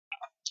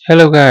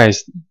Hello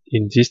guys,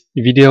 in this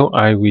video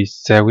I will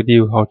share with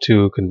you how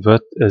to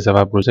convert a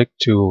Java project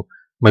to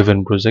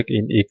Maven project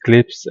in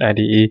Eclipse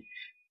IDE.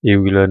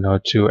 You will learn how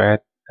to add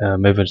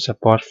Maven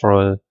support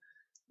for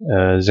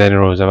a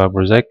general Java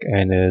project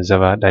and a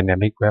Java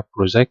dynamic web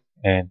project,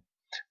 and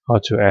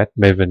how to add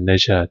Maven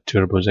nature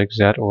to the project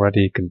that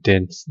already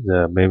contains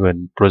the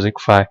Maven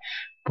project file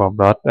from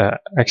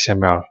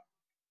 .xml.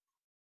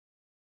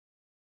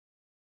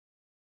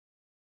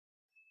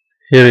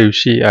 Here you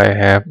see I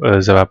have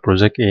a Java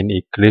project in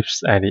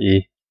Eclipse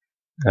IDE.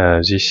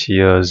 This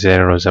here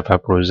general Java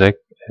project,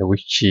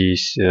 which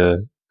is a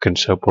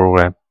console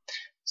program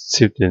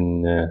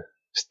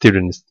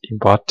students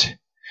import,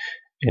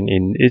 and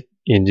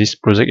in this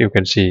project you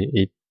can see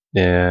it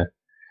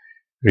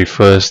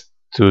refers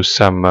to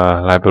some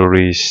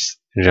libraries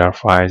jar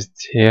files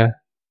here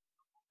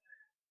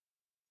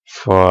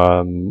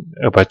for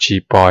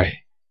Apache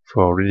Py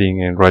for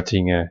reading and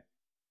writing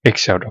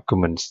Excel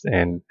documents,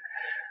 and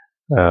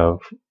uh,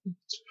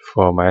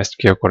 for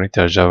MySQL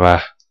connector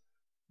Java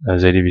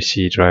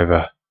JDBC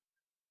driver.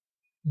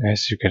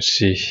 As you can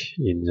see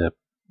in the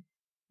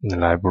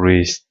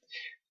libraries,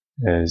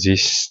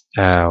 this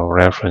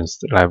reference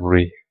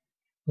library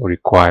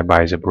required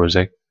by the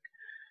project.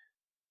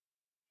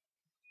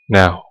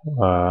 Now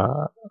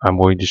I'm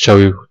going to show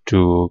you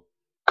to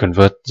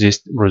convert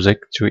this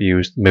project to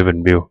use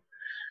Maven build.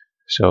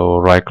 So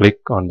right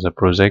click on the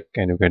project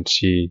and you can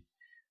see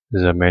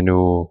the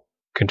menu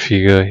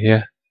configure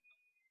here,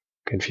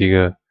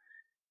 configure,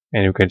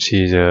 and you can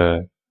see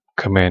the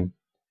command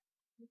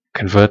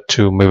convert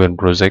to Maven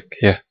project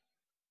here.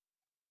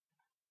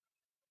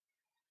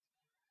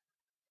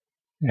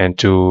 And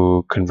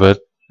to convert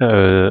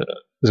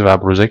Java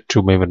project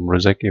to Maven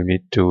project, you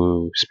need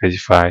to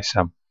specify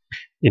some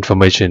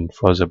information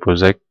for the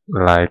project,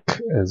 like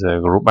the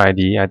group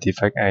ID,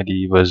 artifact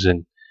ID,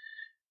 version,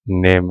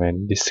 name,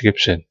 and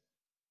description.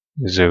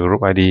 The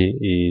group ID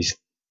is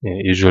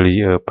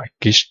usually a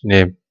package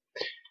name,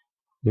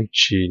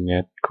 which is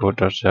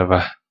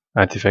netcode.java.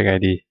 Artifact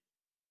ID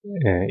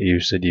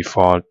is the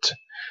default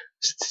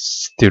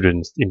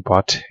student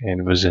import,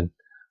 and version,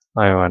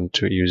 I want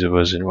to use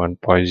version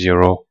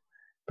 1.0.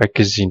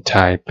 Packaging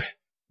type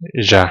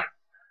jar,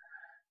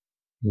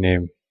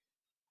 name,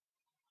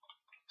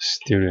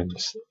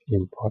 students,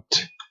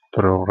 import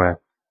program,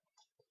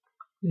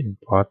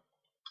 import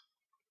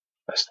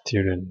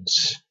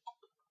students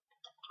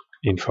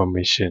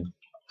information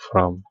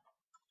from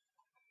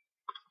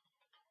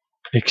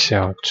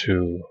Excel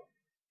to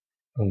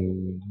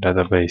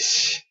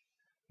database.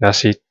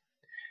 That's it.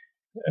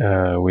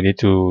 We need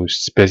to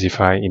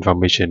specify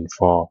information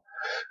for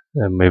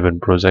Maven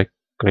project.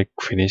 Click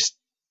finish,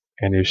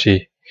 and you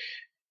see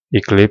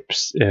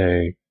Eclipse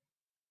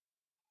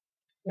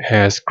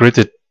has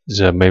created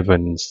the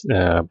Maven's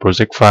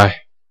project file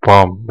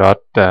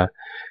pom.xml.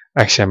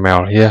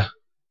 Here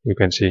you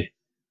can see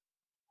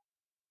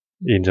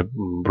in the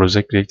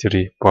project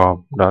directory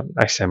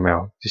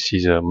pom.xml. This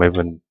is a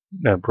Maven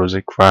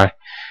project file,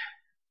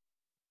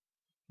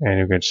 and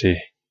you can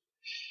see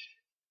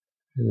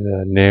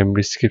the name,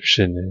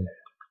 description,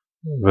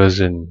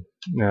 version,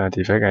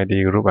 artifact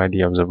ID, group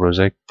ID of the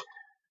project.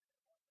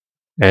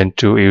 And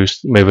to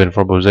use Maven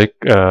for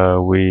project,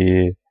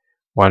 we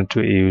want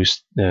to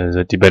use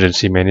the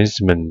dependency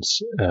management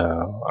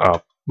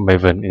of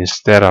Maven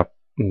instead of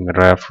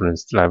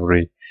reference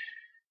library.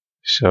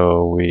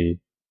 So we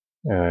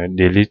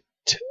delete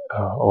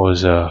all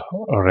the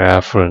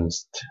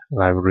referenced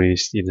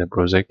libraries in the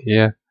project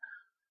here.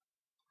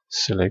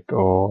 Select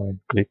all and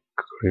click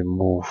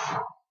remove,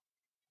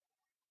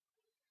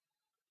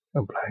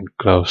 apply and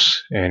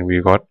close, and we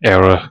got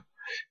error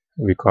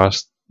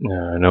because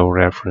no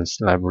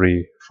reference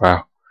library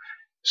file.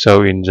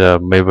 So in the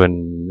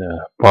Maven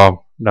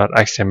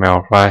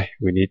pom.xml file,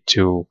 we need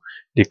to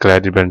declare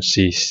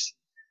dependencies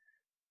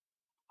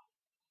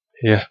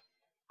here.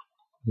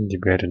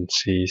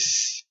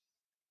 Dependencies.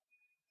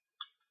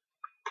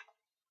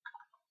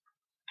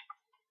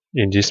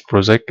 In this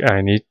project,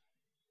 I need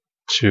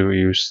to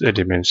use a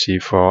dependency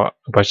for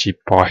Apache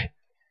Py.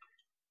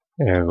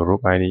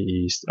 Group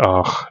ID is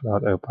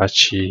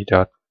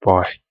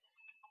org.apache.py.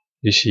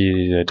 This is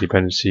the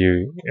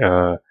dependency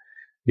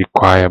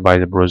required by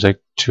the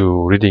project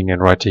to reading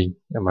and writing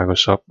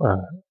Microsoft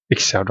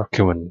Excel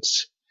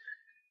documents.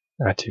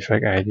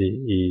 Artifact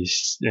ID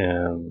is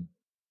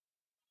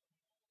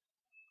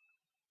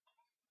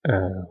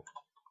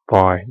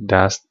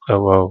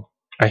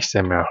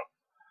py-xml,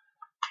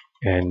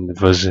 and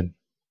version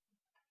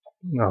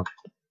of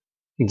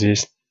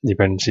this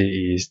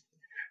dependency is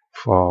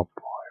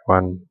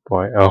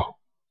 4.1.0.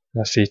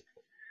 That's it.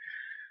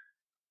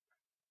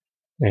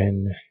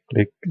 And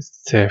click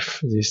save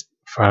this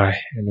file,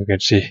 and you can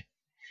see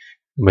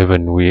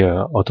Maven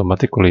will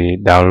automatically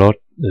download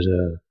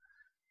the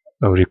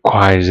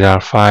required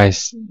jar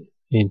files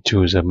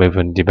into the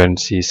Maven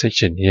dependency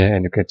section here,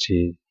 and you can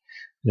see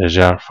the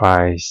jar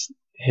files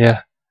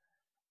here.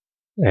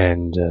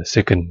 And the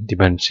second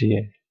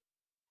dependency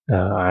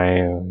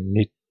I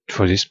need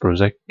for this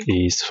project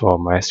is for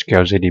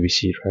MySQL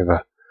JDBC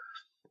driver.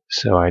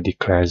 So I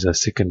declare the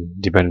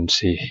second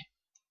dependency.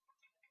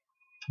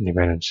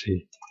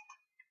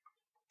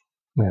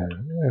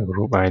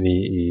 Group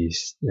ID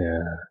is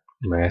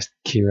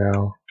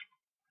MySQL.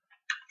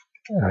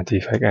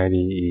 Artifact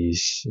ID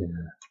is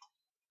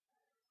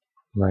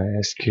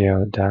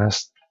MySQL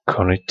dash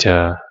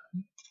connector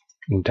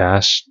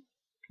dash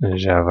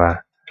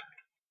Java,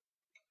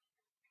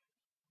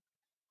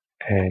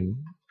 and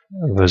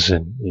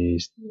version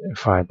is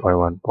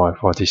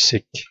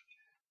 5.1.46.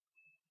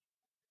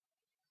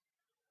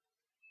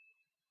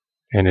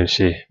 And you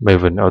see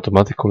Maven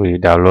automatically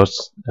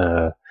downloads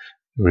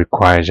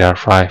required jar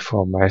file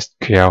for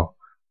MySQL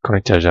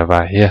connector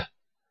Java here.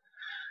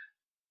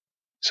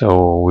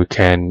 So we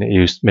can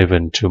use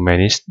Maven to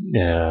manage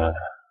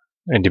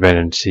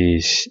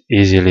dependencies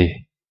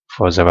easily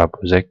for Java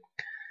project.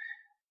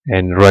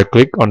 And right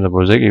click on the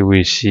project, you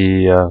will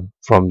see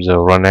from the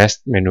run as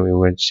menu, you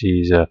will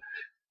see the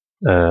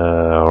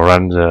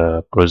run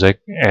the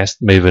project as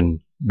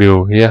Maven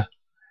build here.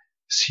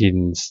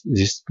 Since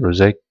this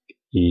project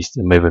is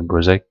the Maven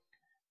project,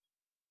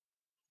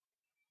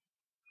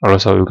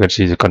 also you can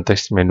see the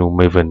context menu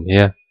Maven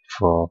here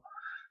for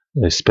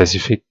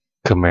specific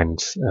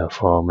commands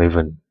for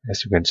Maven,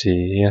 as you can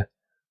see here.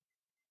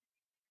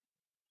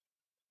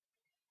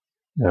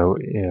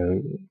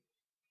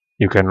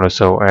 You can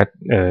also add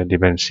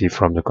dependency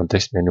from the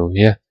context menu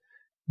here.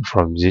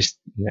 From this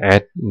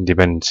add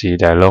dependency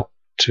dialog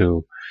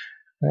to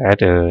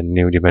add a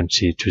new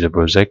dependency to the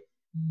project.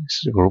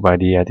 Group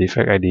ID,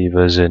 artifact ID,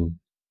 version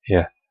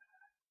here.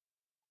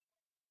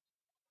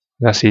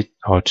 That's it,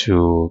 how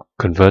to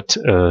convert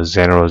a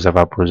general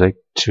Java project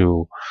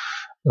to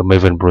a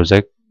Maven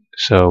project,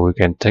 so we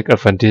can take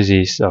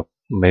advantages of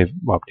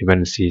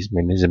dependencies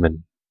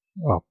management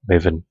of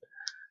Maven.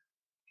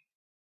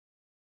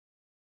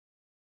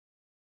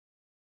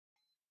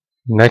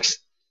 Next,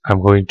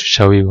 I'm going to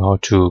show you how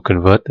to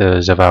convert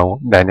a Java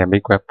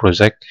dynamic web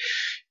project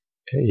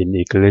in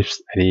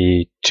Eclipse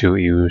IDE to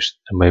use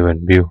the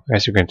Maven view.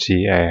 As you can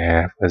see, I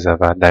have a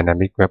Java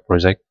dynamic web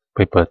project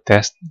paper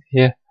test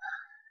here.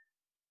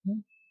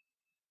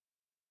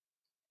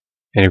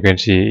 And you can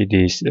see it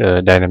is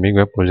a dynamic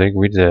web project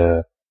with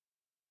the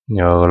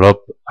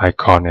globe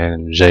icon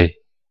and J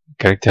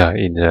character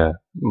in the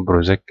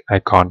project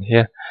icon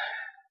here.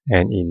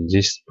 And in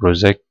this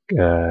project,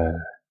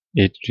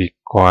 it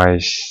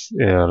requires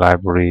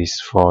libraries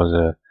for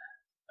the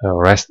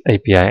REST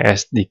API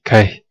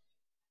SDK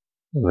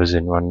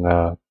version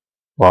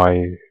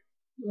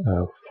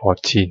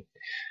 1.14.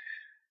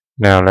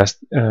 Now let's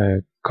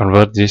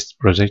convert this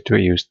project to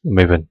use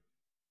Maven.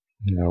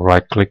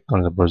 Right click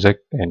on the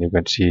project and you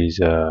can see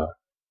the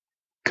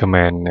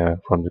command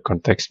from the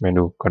context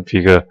menu,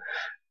 configure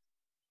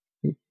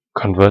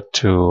convert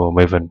to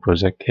Maven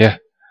project here,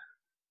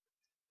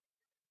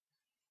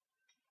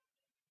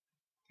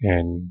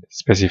 and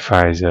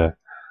specify the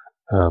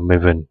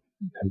Maven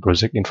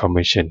project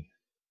information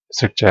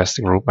such as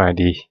group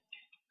ID,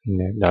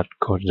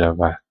 .code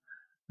Java,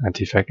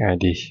 artifact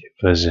ID,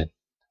 version.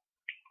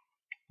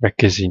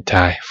 Packaging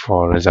type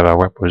for the Java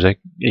web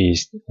project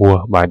is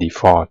WUR by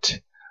default.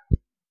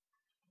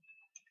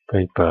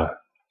 Paper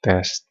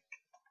test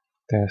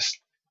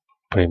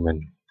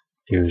payment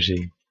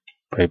using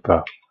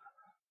paper.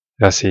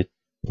 That's it.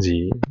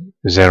 The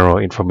general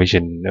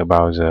information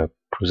about the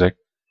project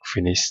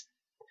finished.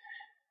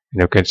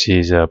 And you can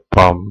see the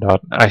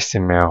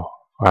pom.xml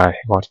file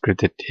was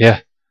created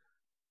here.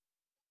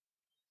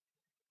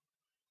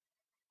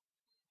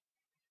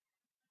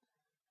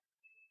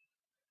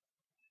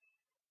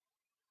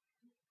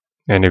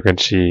 And you can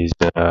see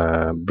the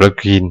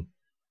plugin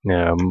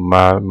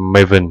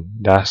Maven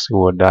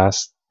 -word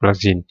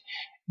plugin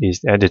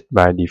is added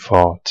by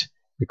default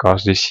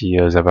because this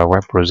is Java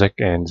web project,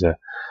 and the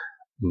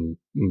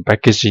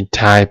packaging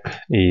type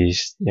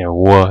is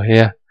WUR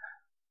here.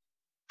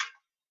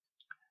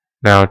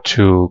 Now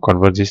to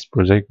convert this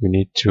project, we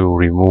need to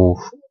remove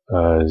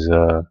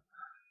the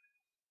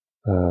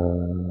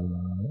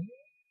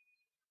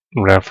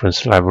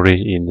reference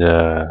library in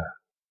the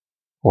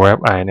web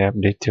INF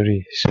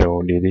directory.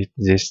 So delete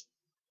this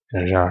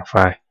jar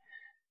file.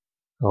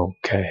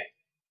 Okay.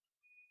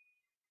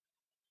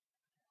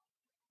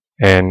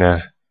 And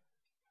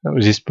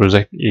this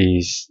project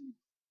is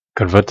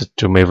converted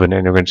to Maven,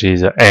 and you can see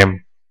the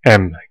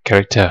M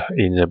character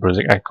in the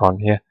project icon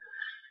here.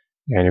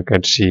 And you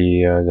can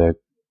see the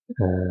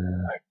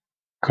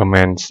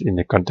commands in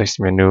the context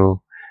menu,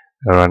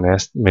 run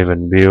as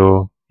Maven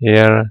build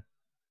here,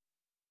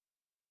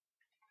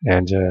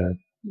 and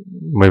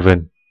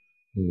Maven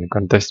in the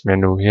context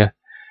menu here.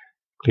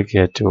 Click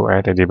here to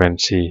add a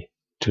dependency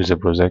to the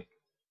project.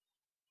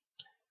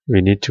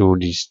 We need to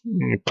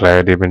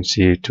declare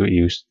dependency to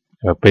use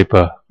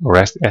paper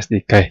REST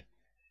SDK.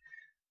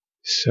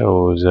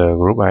 So the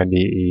group ID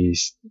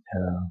is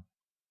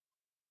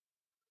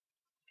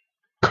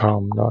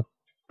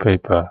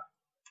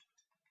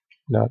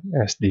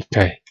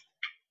com.paper.sdk.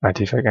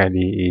 Artifact ID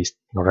is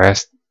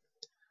REST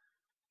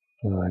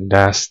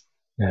dash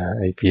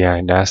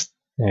API dash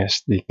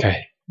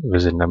SDK.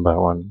 version number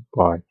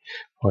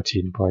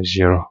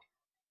 1.14.0.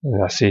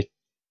 That's it.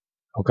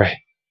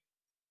 Okay,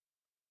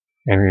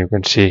 and you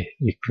can see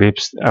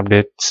Eclipse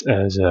updates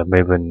the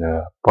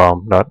Maven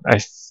pom.xml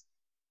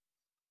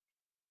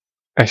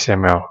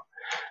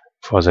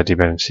for the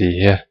dependency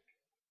here.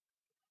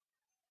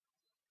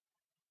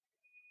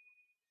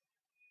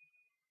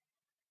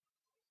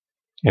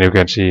 And you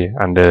can see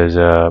under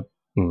the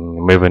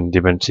Maven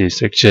dependency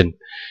section,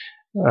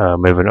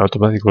 Maven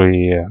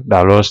automatically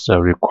downloads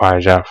the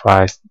required jar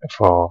files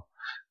for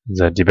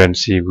the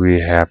dependency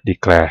we have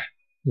declared.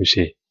 You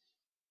see.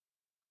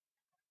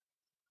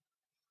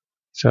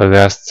 So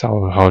that's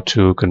how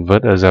to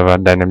convert a Java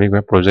dynamic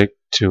web project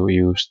to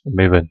use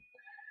Maven.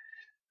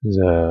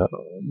 The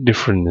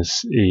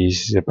difference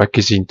is the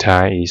packaging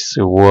type is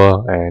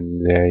Word,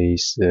 and there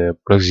is a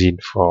plugin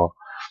for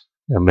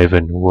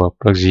Maven Word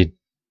plugin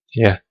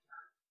here.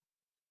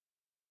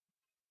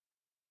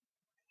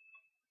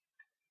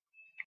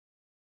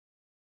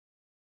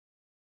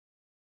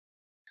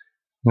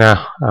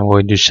 Now I'm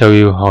going to show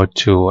you how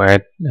to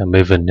add a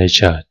Maven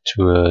nature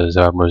to a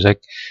Java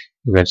project.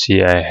 You can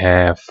see I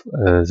have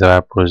a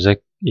Java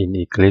project in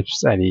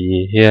Eclipse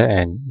IDE here,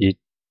 and it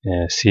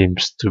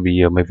seems to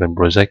be a Maven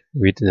project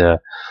with the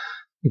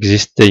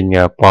existing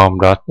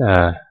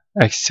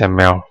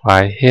pom.xml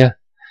file here,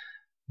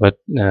 but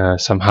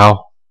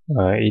somehow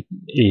it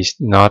is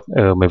not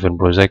a Maven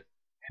project,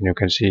 and you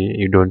can see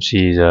you don't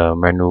see the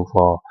menu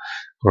for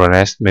run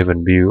as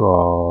Maven view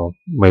or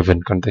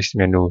Maven context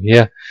menu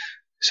here.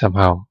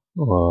 Somehow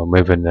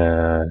Maven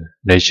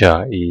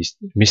nature is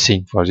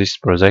missing for this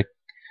project.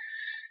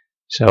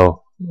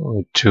 So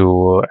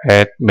to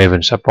add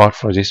Maven support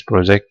for this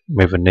project,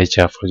 Maven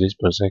nature for this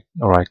project,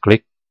 right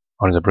click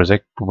on the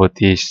project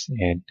properties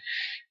and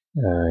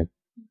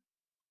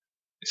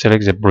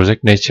select the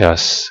project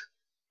natures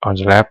on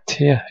the left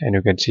here, and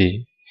you can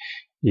see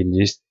in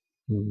this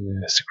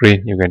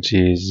screen you can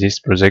see this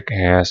project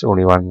has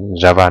only one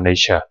Java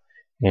nature,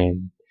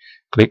 and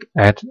click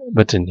add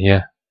button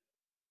here.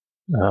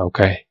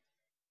 Okay,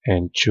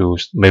 and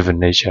choose Maven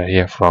nature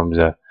here from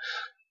the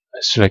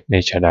select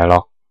nature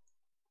dialog.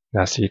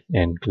 That's it,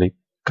 and click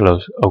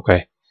close.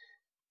 Okay,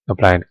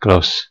 apply and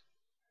close.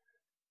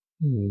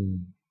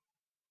 And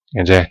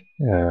then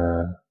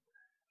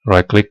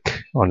right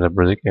click on the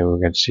project, and we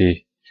can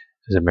see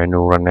the menu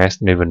run as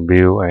Maven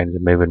view and the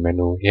Maven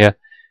menu here,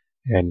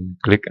 and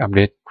click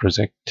update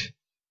project.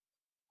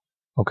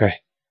 Okay,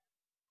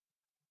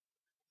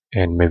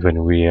 and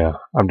Maven will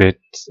update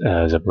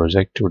the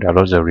project to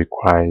download the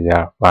required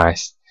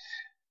files,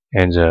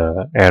 and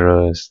the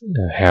errors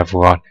have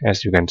gone,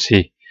 as you can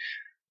see.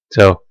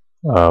 So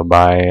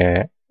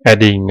by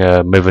adding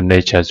Maven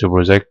nature to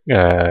project,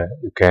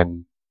 you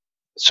can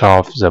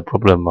solve the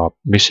problem of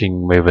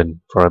missing Maven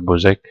for a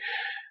project,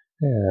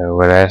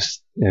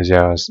 whereas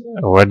there's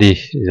already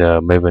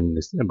the Maven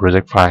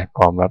project file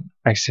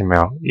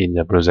pom.xml in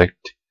the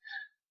project,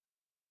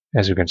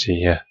 as you can see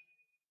here.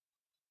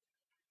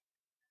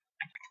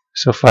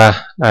 So far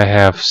I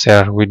have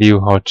shared with you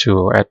how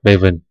to add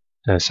Maven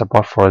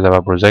support for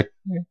Java project.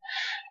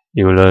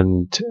 You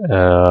learned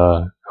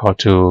how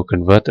to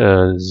convert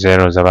a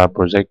zero Java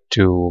project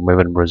to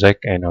Maven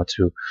project, and how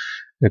to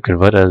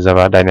convert a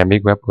Java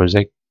dynamic web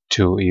project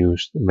to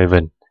use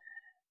Maven.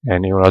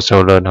 And you will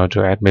also learn how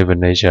to add Maven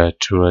nature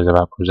to a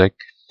Java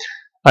project.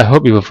 I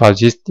hope you will find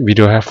this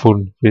video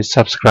helpful. Please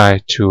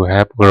subscribe to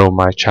help grow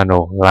my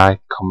channel,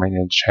 like, comment,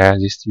 and share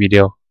this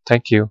video.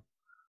 Thank you.